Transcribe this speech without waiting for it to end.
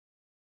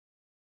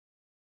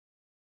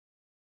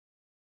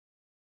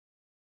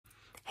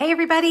Hey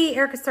everybody,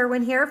 Erica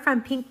Serwin here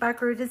from Pink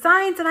Buckaroo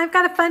Designs, and I've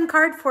got a fun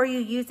card for you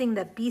using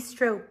the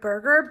Bistro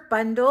Burger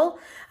bundle.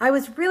 I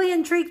was really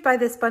intrigued by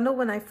this bundle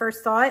when I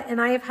first saw it, and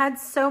I have had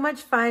so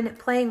much fun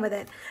playing with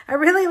it. I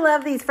really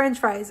love these French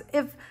fries.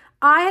 If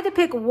I had to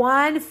pick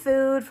one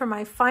food for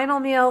my final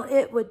meal,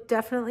 it would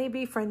definitely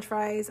be French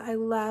fries. I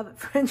love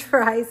French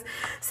fries.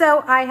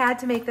 So I had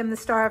to make them the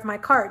star of my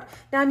card.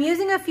 Now I'm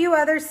using a few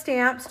other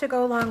stamps to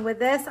go along with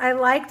this. I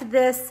liked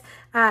this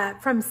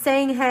from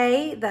Saying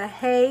Hey, the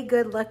Hey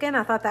Good Looking.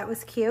 I thought that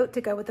was cute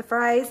to go with the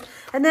fries.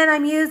 And then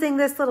I'm using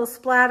this little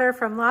splatter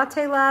from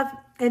Latte Love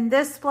and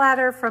this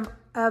splatter from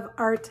Of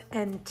Art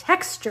and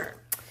Texture.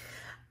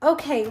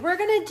 Okay, we're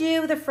gonna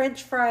do the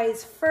French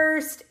fries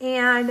first,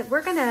 and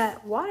we're gonna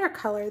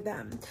watercolor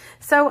them.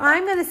 So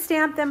I'm gonna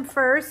stamp them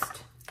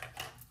first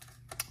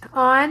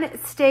on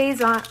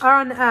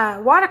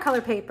watercolor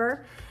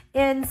paper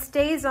in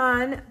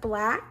Stays-On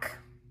Black,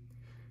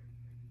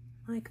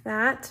 like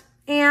that.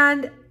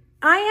 And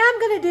I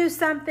am gonna do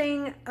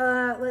something,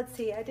 let's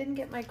see, I didn't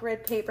get my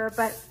grid paper,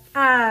 but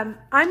I'm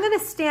gonna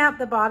stamp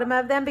the bottom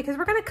of them because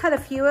we're gonna cut a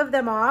few of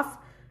them off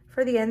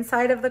for the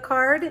inside of the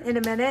card in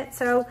a minute.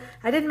 So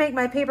I didn't make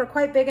my paper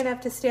quite big enough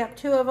to stamp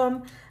two of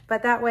them,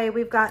 but that way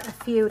we've got a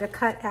few to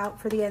cut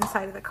out for the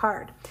inside of the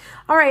card.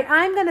 All right,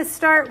 I'm gonna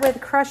start with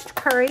crushed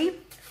curry,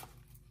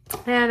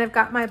 and I've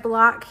got my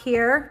block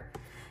here,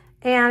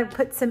 and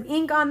put some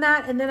ink on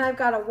that, and then I've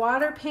got a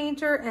water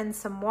painter and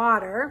some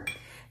water,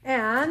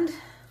 and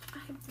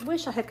I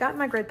wish I had gotten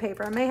my grid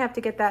paper. I may have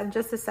to get that in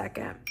just a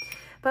second.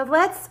 But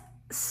let's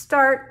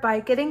start by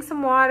getting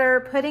some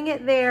water, putting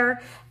it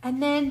there,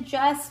 and then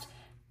just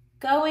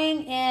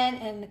going in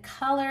and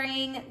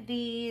coloring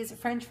these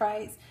French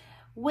fries.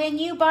 When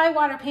you buy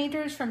water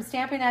painters from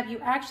Stampin' Up, you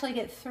actually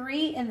get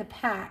 3 in the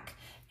pack.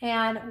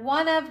 And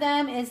one of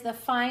them is the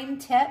fine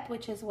tip,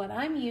 which is what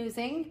I'm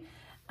using.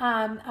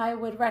 I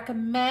would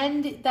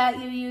recommend that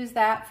you use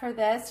that for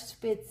this.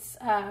 It's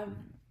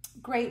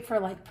great for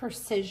like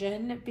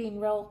precision, being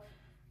real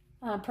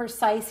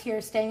precise here,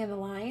 staying in the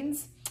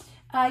lines.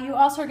 You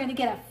also are going to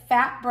get a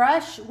fat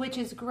brush, which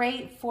is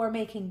great for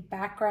making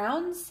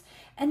backgrounds.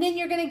 And then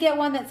you're going to get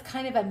one that's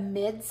kind of a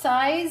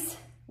mid-size,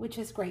 which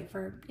is great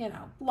for, you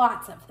know,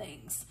 lots of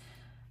things.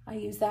 I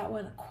use that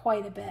one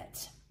quite a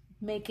bit.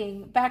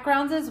 Making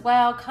backgrounds as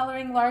well,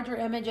 coloring larger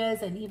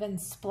images, and even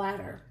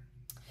splatter.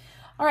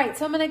 All right,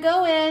 so I'm going to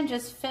go in,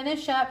 just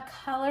finish up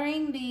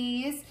coloring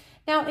these.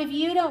 Now, if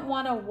you don't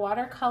want a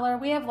watercolor,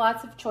 we have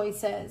lots of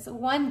choices.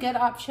 One good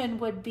option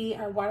would be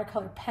our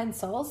watercolor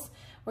pencils,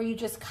 where you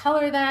just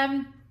color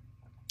them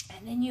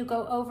and then you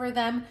go over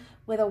them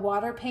with a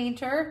water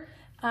painter,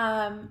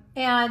 and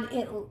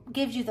it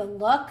gives you the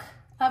look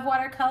of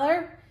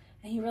watercolor,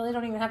 and you really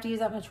don't even have to use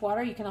that much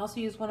water. You can also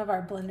use one of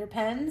our blender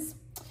pens.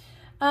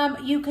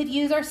 You could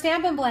use our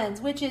Stampin'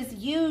 Blends, which is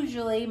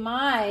usually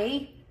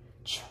my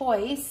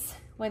choice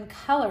when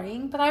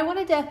coloring, but I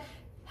wanted to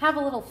have a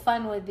little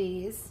fun with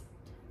these,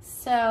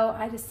 so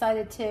I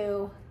decided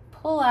to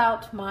pull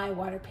out my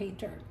water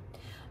painter.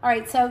 All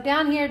right, so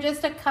down here,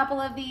 just a couple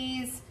of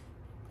these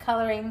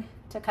coloring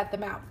to cut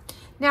them out.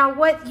 Now,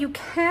 what you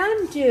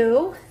can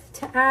do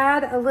to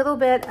add a little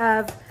bit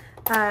of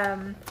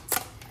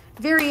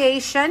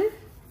variation,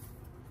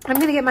 I'm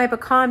gonna get my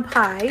pecan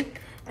pie,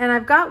 and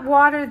I've got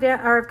water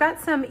there, or I've got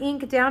some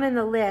ink down in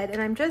the lid,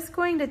 and I'm just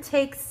going to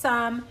take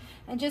some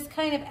and just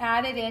kind of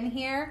add it in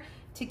here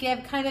to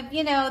give kind of,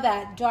 you know,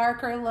 that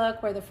darker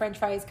look where the French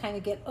fries kind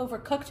of get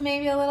overcooked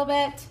maybe a little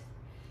bit.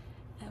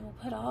 And we'll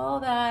put all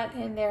that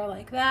in there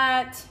like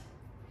that,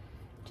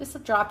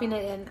 just dropping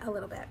it in a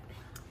little bit.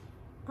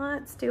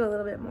 Let's do a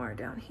little bit more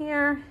down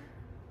here,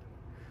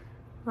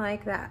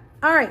 like that.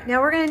 All right,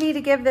 now we're gonna need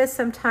to give this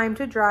some time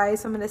to dry,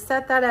 so I'm gonna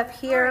set that up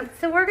here. All right,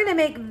 so we're gonna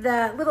make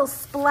the little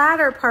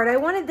splatter part. I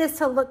wanted this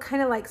to look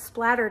kind of like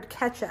splattered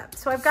ketchup.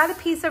 So I've got a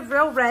piece of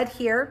Real Red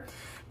here,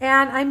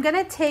 and I'm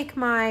gonna take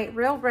my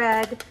Real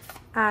Red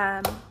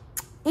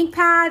ink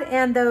pad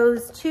and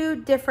those 2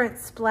 different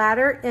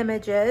splatter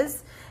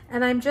images,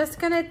 and I'm just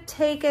gonna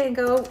take it and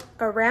go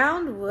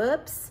around,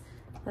 whoops.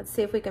 Let's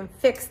see if we can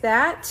fix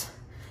that.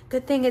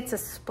 Good thing it's a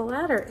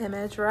splatter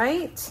image,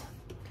 right?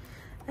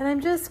 And I'm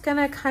just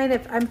gonna kind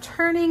of, I'm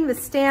turning the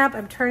stamp,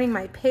 I'm turning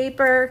my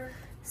paper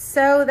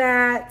so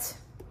that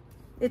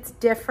it's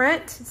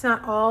different. It's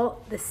not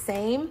all the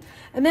same.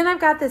 And then I've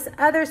got this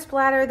other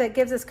splatter that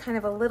gives us kind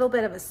of a little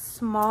bit of a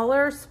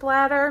smaller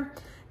splatter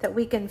that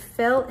we can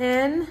fill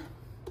in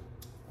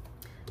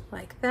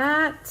like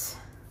that.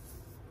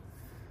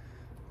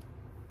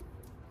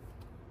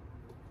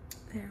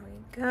 There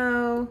we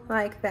go,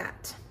 like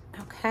that.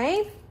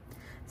 Okay,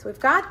 so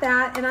we've got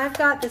that, and I've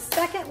got the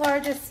second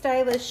largest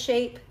stylish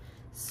shape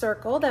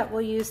circle that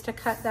we'll use to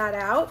cut that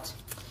out.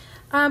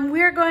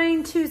 We're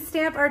going to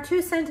stamp our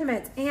 2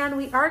 sentiments, and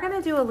we are going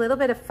to do a little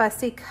bit of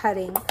fussy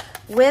cutting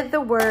with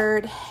the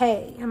word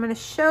hey. I'm going to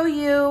show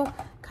you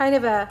kind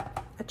of a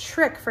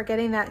trick for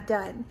getting that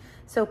done.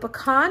 So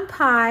pecan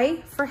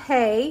pie for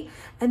hey,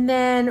 and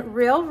then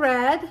Real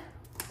Red,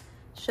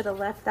 should have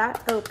left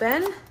that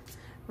open.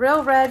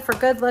 real red for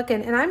good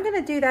looking. And I'm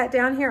gonna do that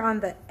down here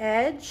on the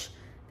edge.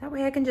 That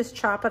way I can just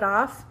chop it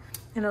off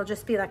and it'll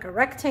just be like a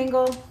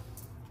rectangle.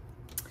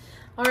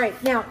 All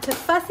right, now to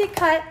fussy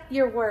cut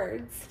your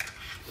words,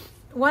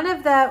 one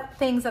of the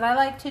things that I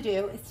like to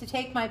do is to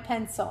take my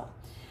pencil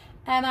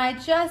and I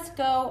just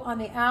go on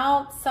the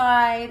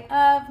outside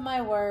of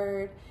my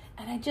word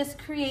and I just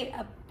create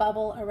a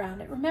bubble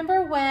around it.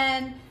 Remember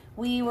when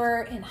we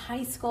were in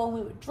high school and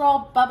we would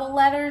draw bubble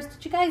letters?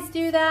 Did you guys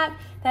do that?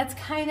 That's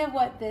kind of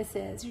what this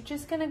is. You're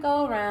just gonna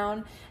go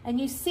around and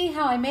you see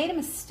how I made a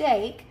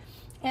mistake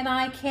and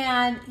I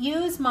can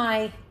use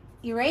my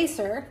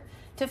eraser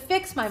to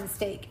fix my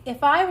mistake.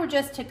 If I were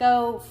just to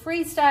go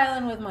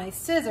freestyling with my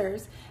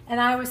scissors and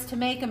I was to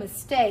make a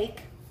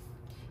mistake,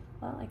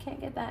 well, I can't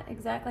get that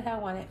exactly how I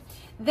want it,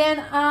 then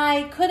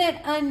I couldn't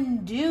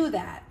undo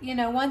that. You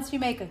know, once you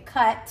make a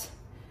cut,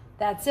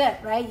 that's it,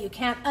 right? You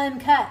can't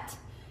uncut.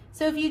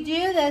 So if you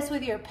do this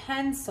with your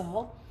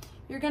pencil,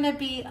 you're gonna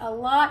be a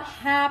lot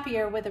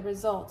happier with the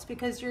results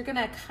because you're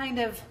gonna kind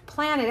of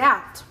plan it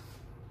out,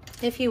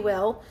 if you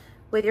will,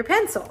 with your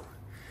pencil.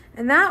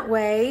 And that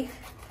way,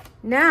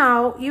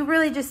 now you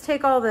really just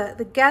take all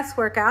the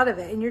guesswork out of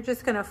it and you're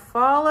just gonna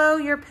follow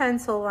your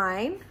pencil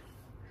line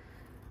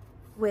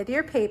with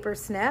your paper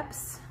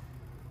snips.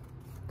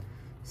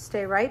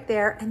 Stay right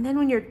there. And then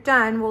when you're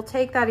done, we'll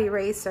take that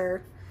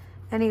eraser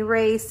and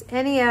erase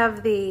any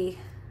of the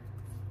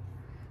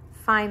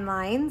fine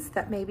lines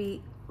that may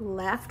be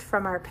left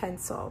from our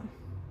pencil.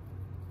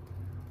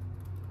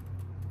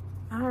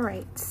 All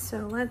right,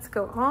 so let's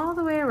go all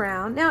the way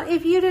around. Now,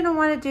 if you didn't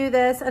want to do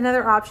this,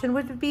 another option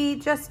would be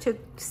just to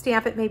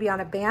stamp it maybe on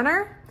a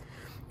banner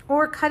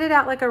or cut it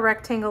out like a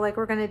rectangle like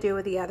we're going to do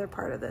with the other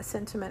part of the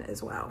sentiment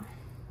as well.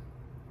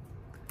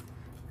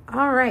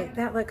 All right,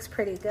 that looks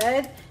pretty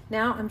good.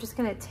 Now I'm just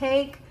going to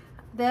take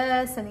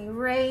this and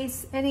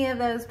erase any of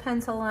those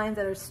pencil lines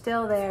that are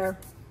still there.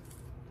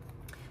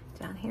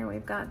 Down here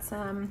we've got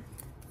some.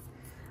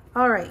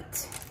 All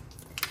right,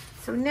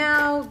 so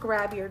now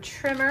grab your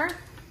trimmer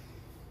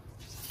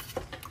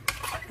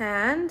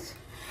and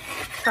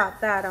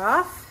chop that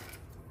off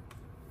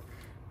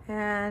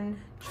and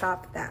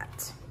chop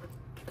that.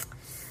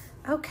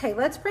 Okay,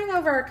 let's bring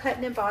over our cut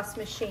and emboss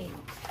machine.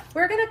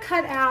 We're gonna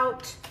cut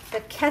out the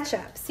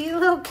ketchup. See the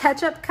little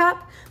ketchup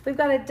cup? We've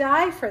got a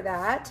die for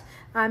that.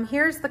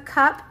 Here's the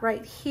cup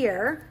right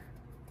here.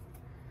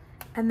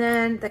 And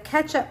then the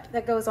ketchup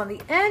that goes on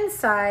the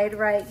inside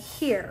right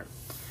here.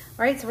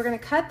 All right, so we're gonna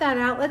cut that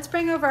out. Let's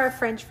bring over our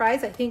French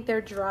fries. I think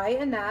they're dry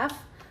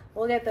enough.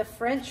 We'll get the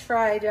French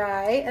fry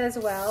die as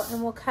well,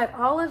 and we'll cut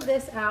all of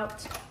this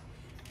out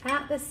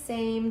at the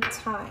same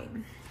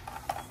time.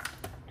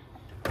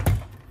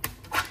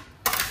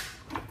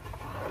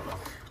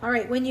 All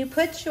right, when you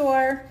put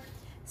your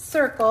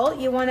circle,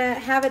 you wanna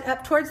have it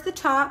up towards the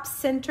top,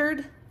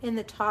 centered in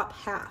the top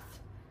half.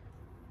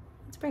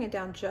 Let's bring it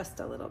down just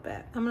a little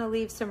bit. I'm gonna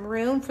leave some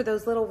room for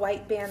those little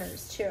white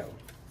banners too.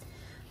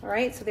 All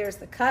right, so there's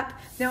the cup.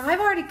 Now I've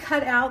already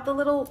cut out the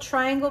little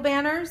triangle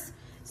banners.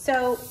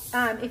 So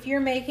if you're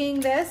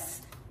making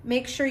this,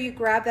 make sure you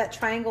grab that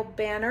triangle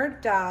banner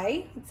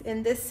die. It's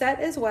in this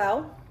set as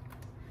well.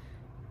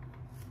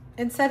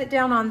 And set it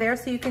down on there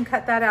so you can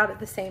cut that out at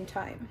the same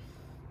time.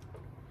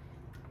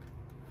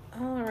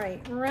 All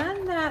right,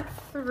 run that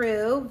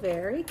through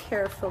very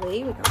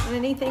carefully. We don't want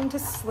anything to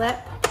slip.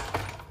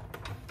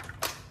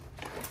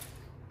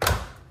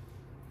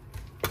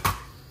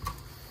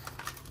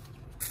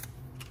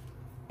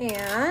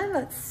 And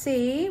let's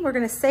see, we're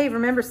gonna save,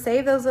 remember,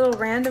 save those little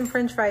random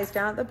French fries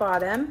down at the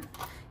bottom.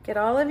 Get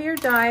all of your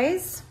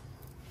dies.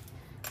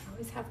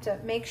 Always have to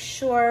make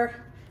sure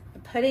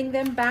you're putting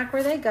them back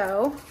where they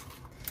go.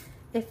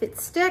 If it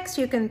sticks,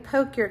 you can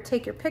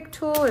take your pick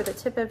tool or the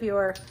tip of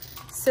your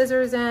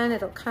scissors in,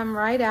 it'll come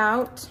right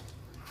out.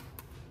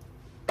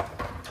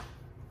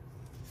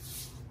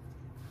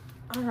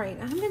 All right,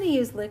 I'm gonna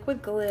use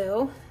liquid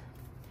glue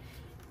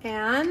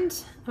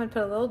and I'm gonna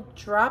put a little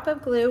drop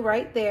of glue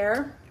right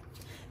there.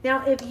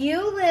 Now, if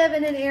you live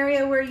in an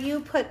area where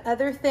you put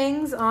other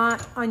things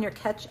on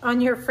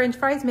your French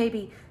fries,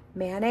 maybe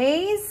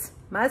mayonnaise,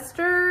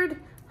 mustard,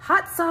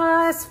 hot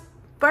sauce,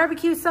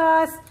 barbecue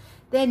sauce,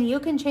 then you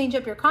can change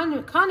up your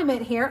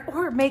condiment here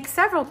or make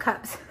several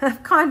cups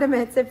of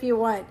condiments if you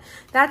want.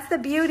 That's the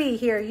beauty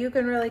here. You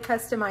can really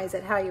customize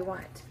it how you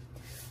want.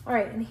 All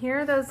right, and here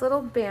are those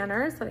little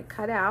banners that I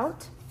cut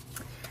out.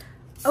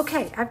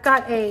 Okay, I've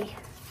got a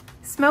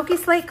smoky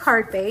slate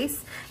card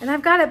base, and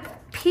I've got a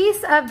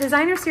piece of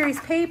designer series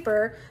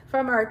paper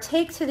from our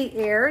Take to the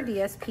Air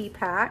DSP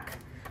pack.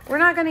 We're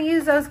not gonna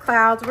use those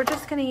clouds. We're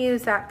just gonna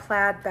use that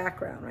plaid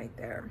background right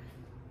there.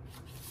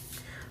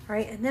 All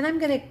right, and then I'm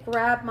gonna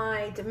grab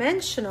my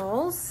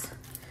dimensionals.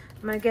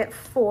 I'm gonna get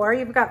 4.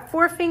 You've got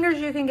 4 fingers,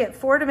 you can get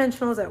 4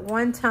 dimensionals at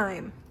one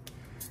time.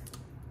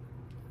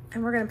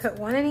 And we're gonna put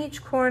 1 in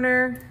each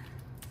corner.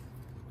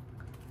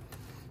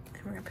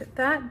 And we're gonna put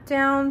that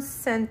down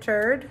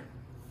centered.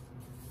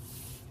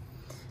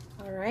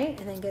 All right,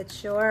 and then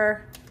get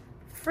your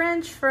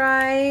French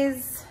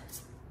fries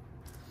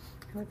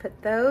I'm gonna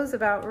put those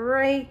about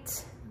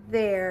right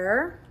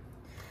there.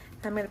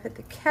 I'm gonna put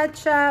the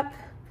ketchup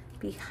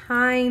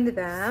behind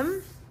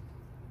them,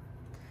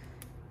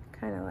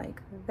 kind of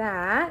like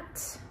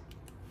that.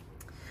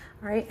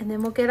 All right, and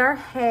then we'll get our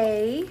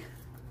hay.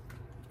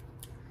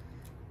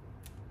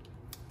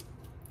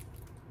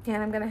 And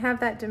I'm gonna have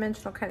that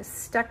dimensional kind of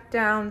stuck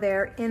down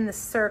there in the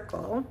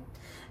circle.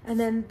 And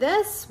then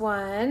this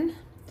one,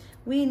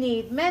 we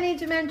need many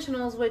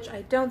dimensionals, which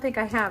I don't think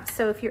I have.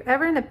 So if you're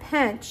ever in a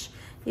pinch,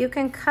 you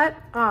can cut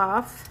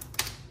off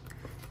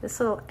this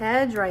little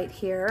edge right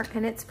here,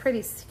 and it's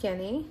pretty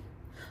skinny.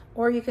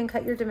 Or you can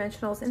cut your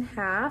dimensionals in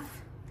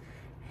half.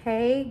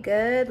 Hey,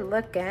 good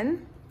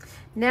looking.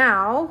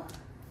 Now,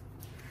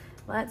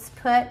 let's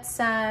put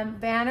some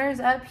banners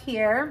up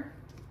here.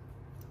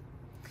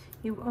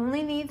 You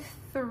only need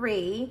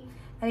 3.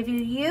 And if you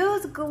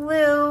use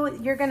glue,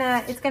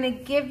 it's gonna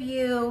give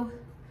you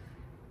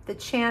the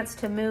chance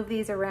to move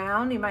these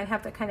around. You might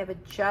have to kind of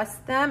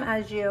adjust them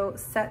as you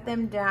set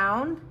them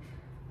down.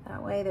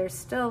 That way they're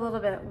still a little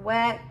bit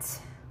wet,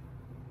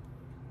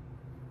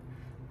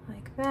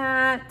 like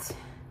that.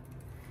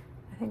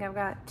 I think I've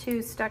got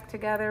 2 stuck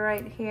together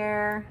right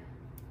here.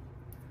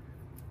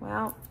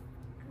 Well,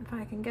 if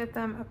I can get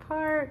them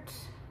apart,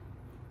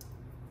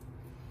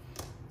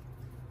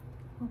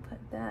 we'll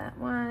put that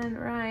one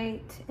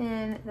right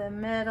in the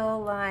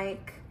middle,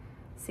 like,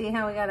 see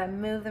how we gotta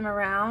move them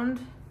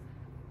around?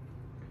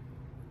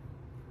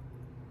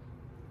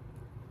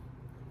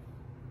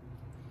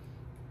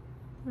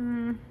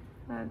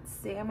 Let's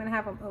see, I'm gonna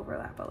have them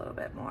overlap a little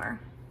bit more.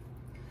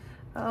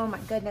 Oh my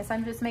goodness,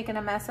 I'm just making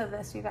a mess of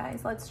this, you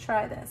guys. Let's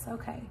try this.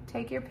 Okay,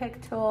 take your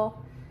pick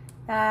tool.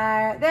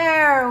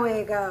 There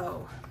we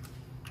go.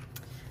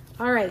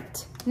 All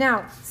right,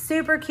 now,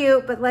 super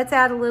cute, but let's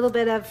add a little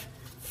bit of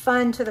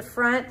fun to the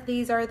front.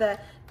 These are the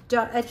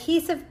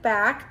adhesive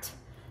backed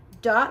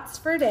dots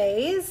for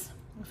days.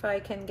 If I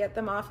can get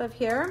them off of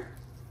here.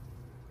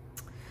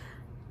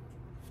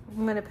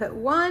 I'm gonna put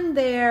one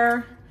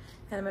there,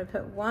 and I'm gonna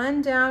put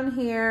one down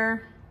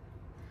here.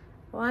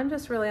 Well, I'm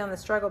just really on the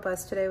struggle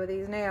bus today with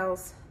these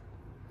nails.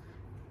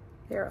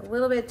 They're a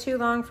little bit too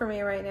long for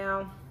me right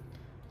now,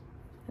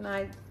 and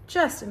I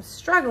just am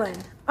struggling.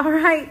 All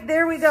right,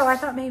 there we go. I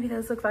thought maybe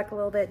those look like a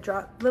little bit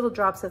little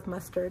drops of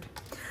mustard.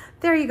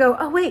 There you go.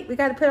 Oh wait, we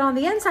got to put it on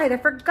the inside. I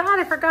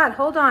forgot.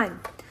 Hold on.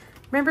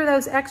 Remember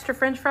those extra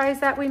French fries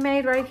that we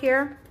made right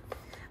here?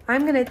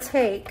 I'm gonna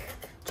take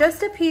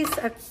just a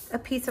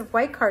piece of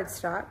white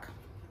cardstock,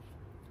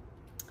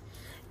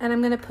 and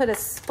I'm gonna put a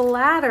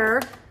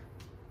splatter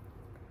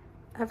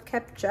of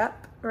ketchup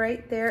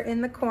right there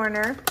in the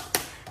corner,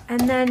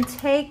 and then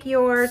take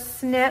your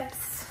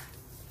snips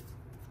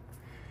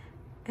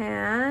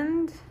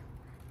and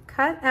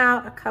cut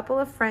out a couple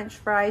of French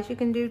fries. You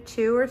can do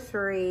 2 or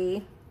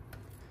 3.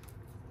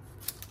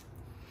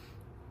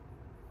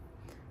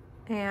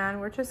 And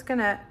we're just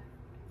gonna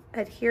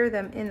adhere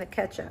them in the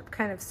ketchup,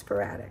 kind of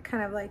sporadic,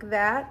 kind of like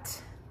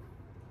that.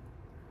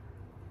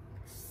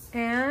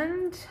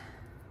 And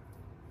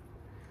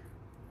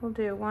we'll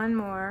do one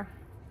more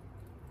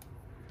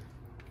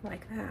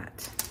like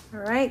that. All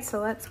right, so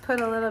let's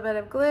put a little bit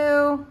of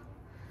glue,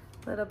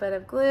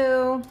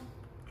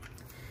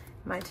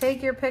 Might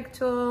take your pick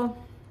tool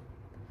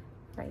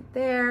right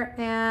there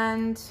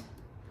and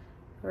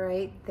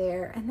right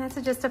there. And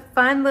that's just a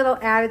fun little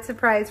added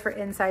surprise for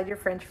inside your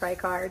French fry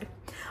card.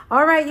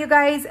 All right, you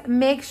guys,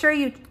 make sure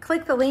you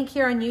click the link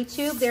here on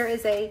YouTube. There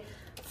is a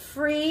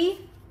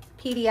free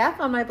PDF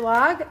on my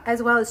blog,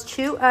 as well as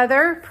 2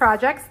 other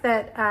projects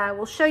that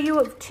will show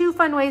you 2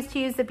 fun ways to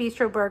use the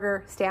Bistro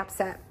Burger stamp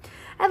set.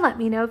 And let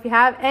me know if you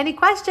have any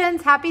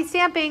questions. Happy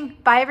stamping.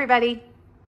 Bye, everybody.